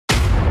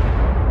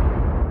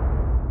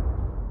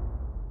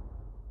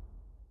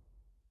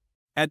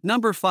At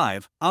number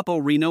 5,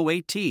 Oppo Reno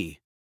 8T.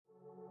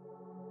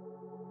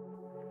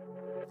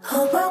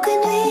 Oh,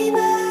 broken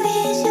dreamer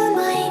is your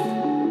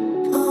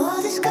mind. Oh,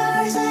 all the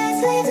scars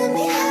let's leave them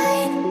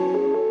behind.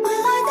 We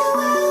light the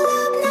world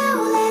up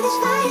now, let us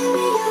fire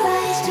in your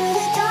eyes. Through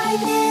the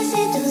darkness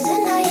into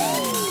the night.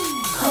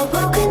 Oh,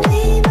 broken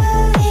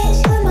dreamer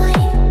is your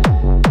mind.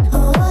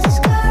 Oh, all the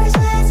scars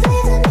let's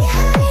leave them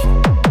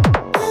behind.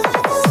 We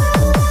light the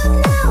world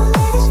up now,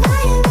 let us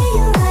fire in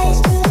your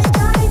eyes. Through the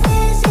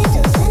darkness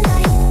into the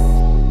night.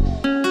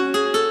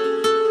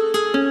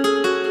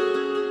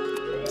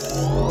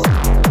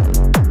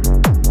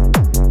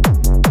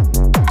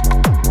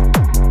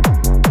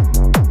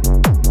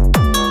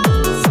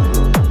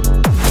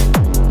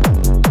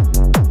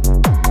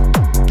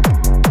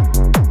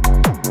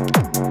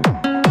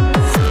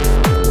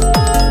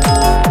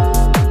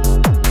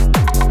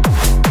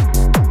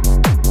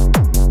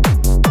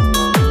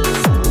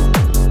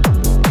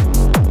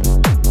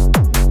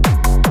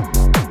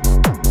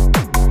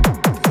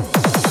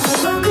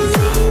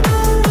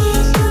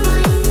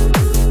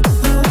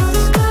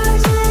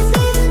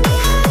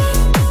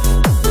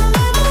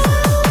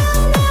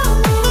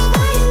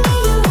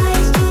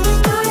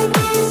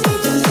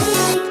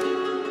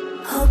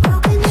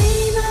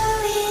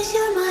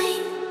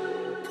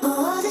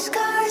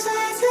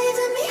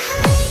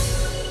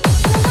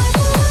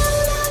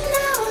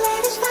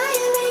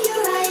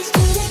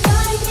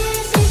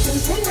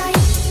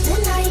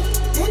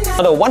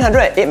 The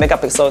 108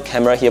 megapixel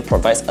camera here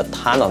provides a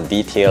ton of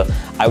detail.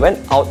 I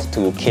went out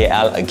to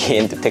KL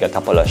again to take a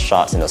couple of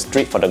shots,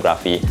 street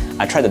photography.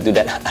 I try to do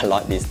that a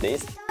lot these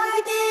days.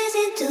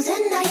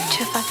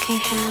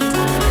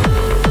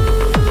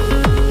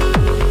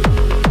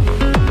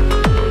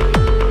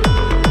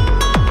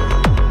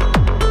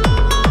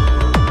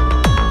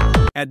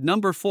 At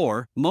number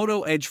 4,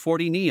 Moto Edge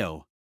 40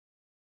 Neo.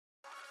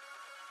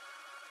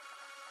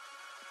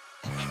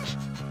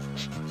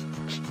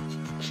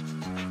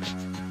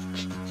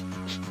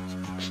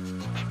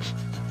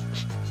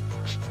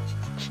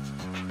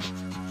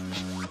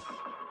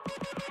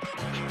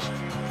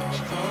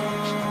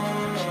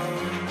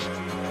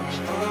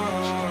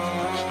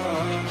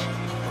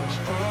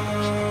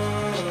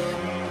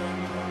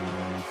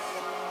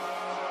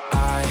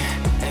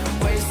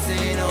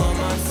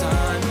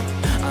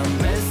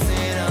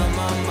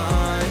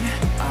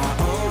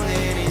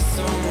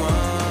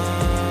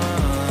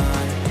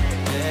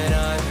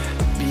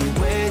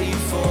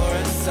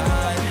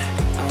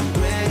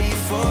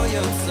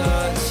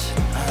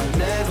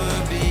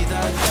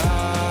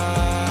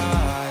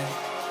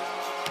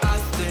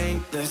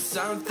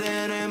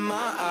 Something in my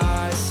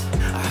eyes,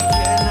 I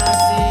cannot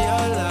see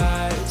your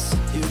lies.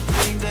 You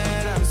think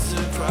that I'm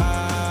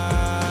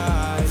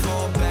surprised?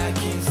 Fall back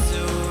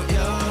into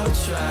your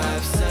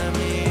trap, send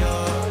me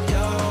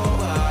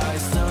your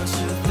eyes. Don't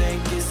you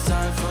think it's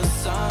time for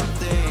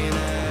something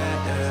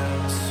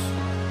else?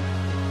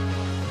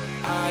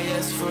 I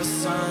asked for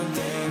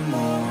something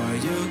more,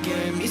 you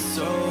gave me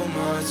so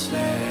much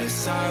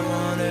less. I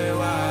wonder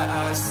why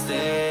I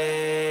stayed.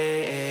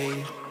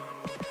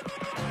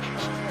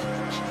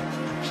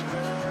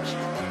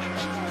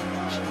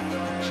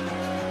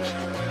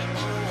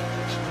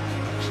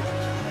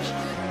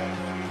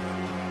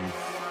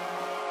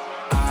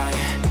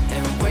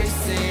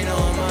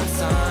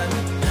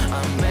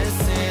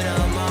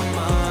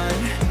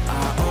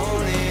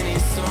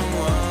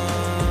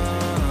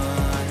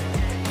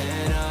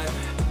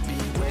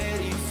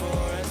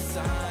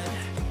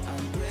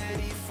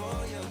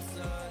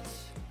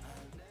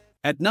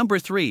 At number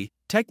 3,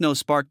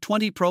 TechnoSpark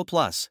 20 Pro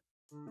Plus.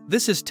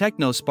 This is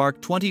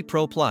TechnoSpark 20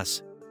 Pro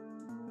Plus.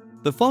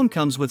 The phone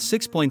comes with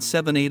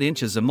 6.78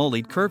 inches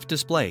AMOLED curved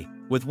display,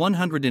 with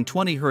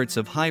 120 Hz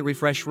of high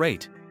refresh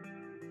rate.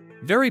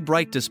 Very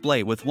bright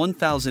display with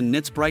 1000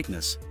 nits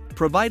brightness,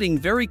 providing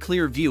very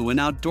clear view in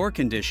outdoor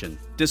condition.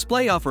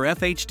 Display offer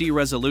FHD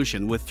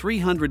resolution with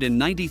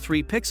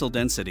 393 pixel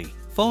density.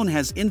 Phone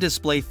has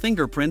in-display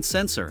fingerprint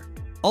sensor.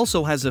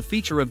 Also has a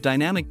feature of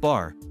dynamic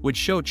bar, which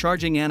show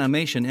charging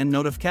animation and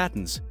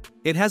notifications.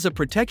 It has a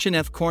protection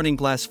F Corning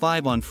Glass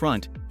 5 on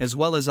front, as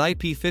well as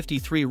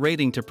IP53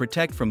 rating to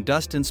protect from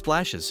dust and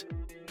splashes.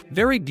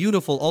 Very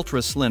beautiful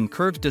ultra slim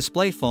curved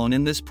display phone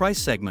in this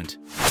price segment.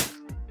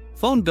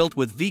 Phone built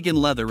with vegan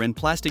leather and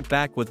plastic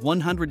back with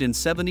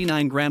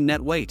 179 gram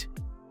net weight.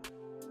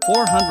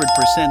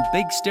 400%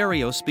 big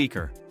stereo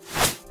speaker.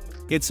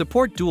 It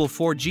support dual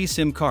 4G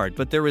SIM card,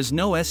 but there is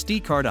no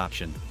SD card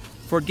option.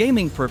 For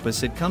gaming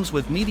purpose it comes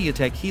with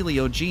MediaTek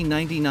Helio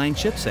G99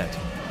 chipset.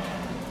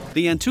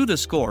 The Antutu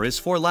score is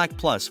 4 lakh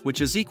plus, which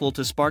is equal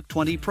to Spark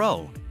 20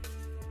 Pro.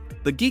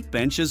 The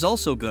Geekbench is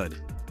also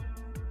good.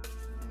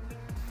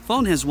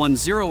 Phone has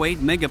 108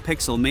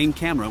 megapixel main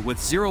camera with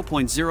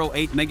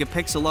 0.08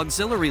 megapixel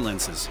auxiliary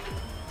lenses.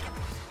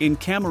 In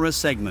camera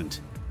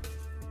segment,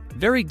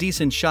 very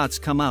decent shots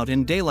come out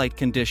in daylight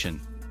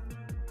condition.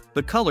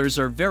 The colors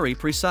are very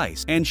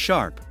precise and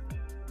sharp.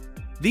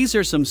 These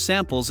are some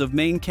samples of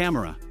main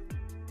camera.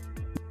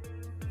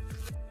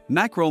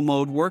 Macro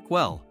mode work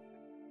well.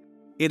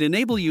 It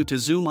enables you to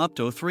zoom up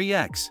to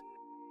 3x.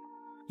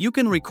 You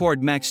can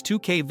record max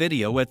 2K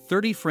video at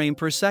 30 frames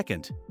per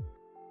second.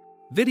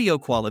 Video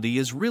quality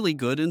is really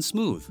good and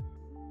smooth.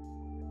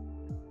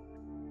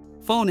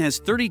 Phone has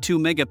 32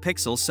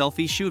 megapixel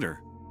selfie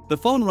shooter. The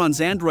phone runs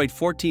Android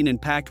 14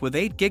 and packed with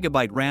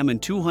 8GB RAM and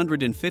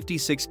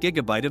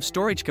 256GB of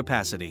storage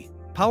capacity.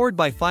 Powered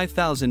by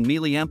 5000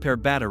 mAh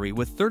battery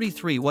with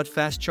 33W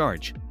fast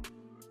charge.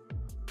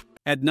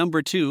 At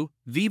number 2,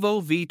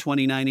 Vivo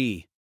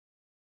V29e.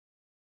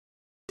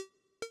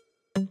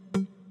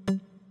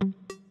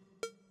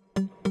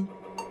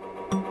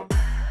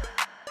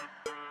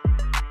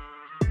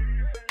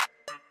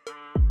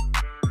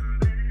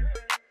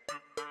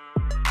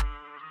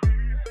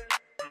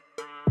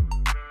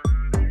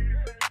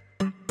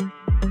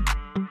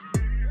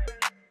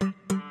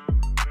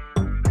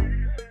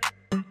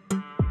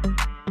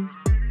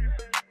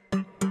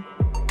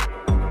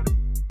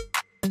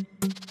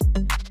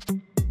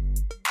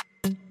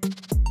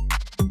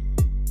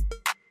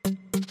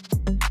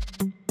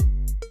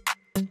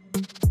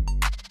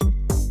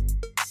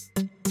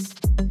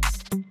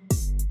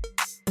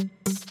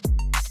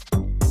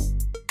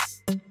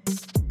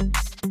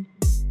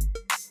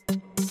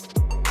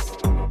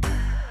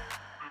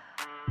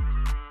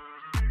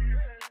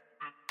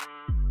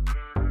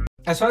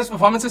 As far as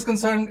performance is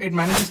concerned, it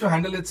manages to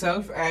handle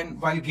itself,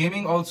 and while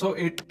gaming also,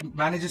 it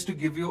manages to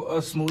give you a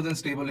smooth and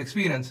stable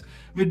experience.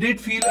 We did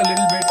feel a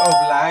little bit of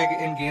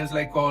lag in games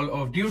like Call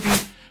of Duty,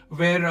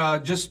 where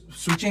just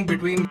switching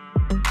between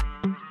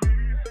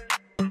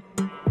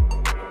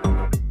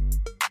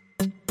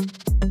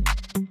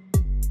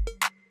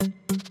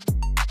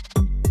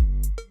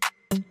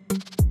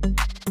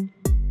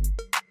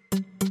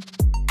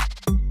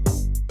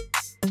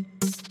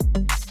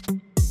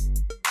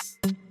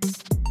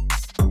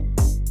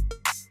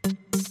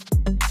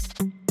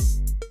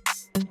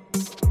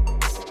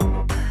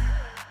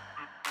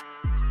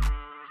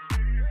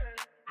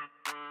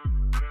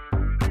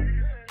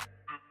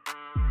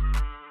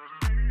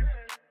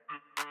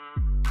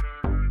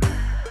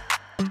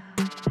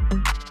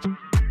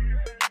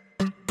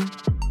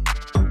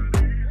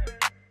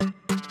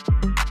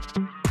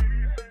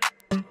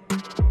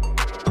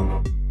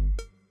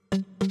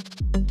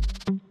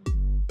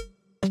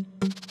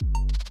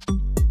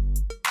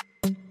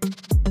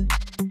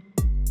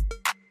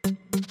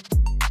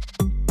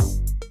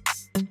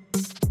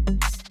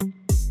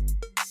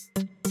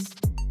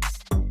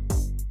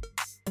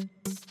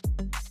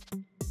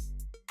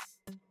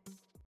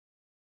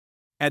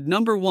At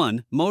number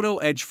 1, Moto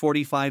Edge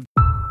 45.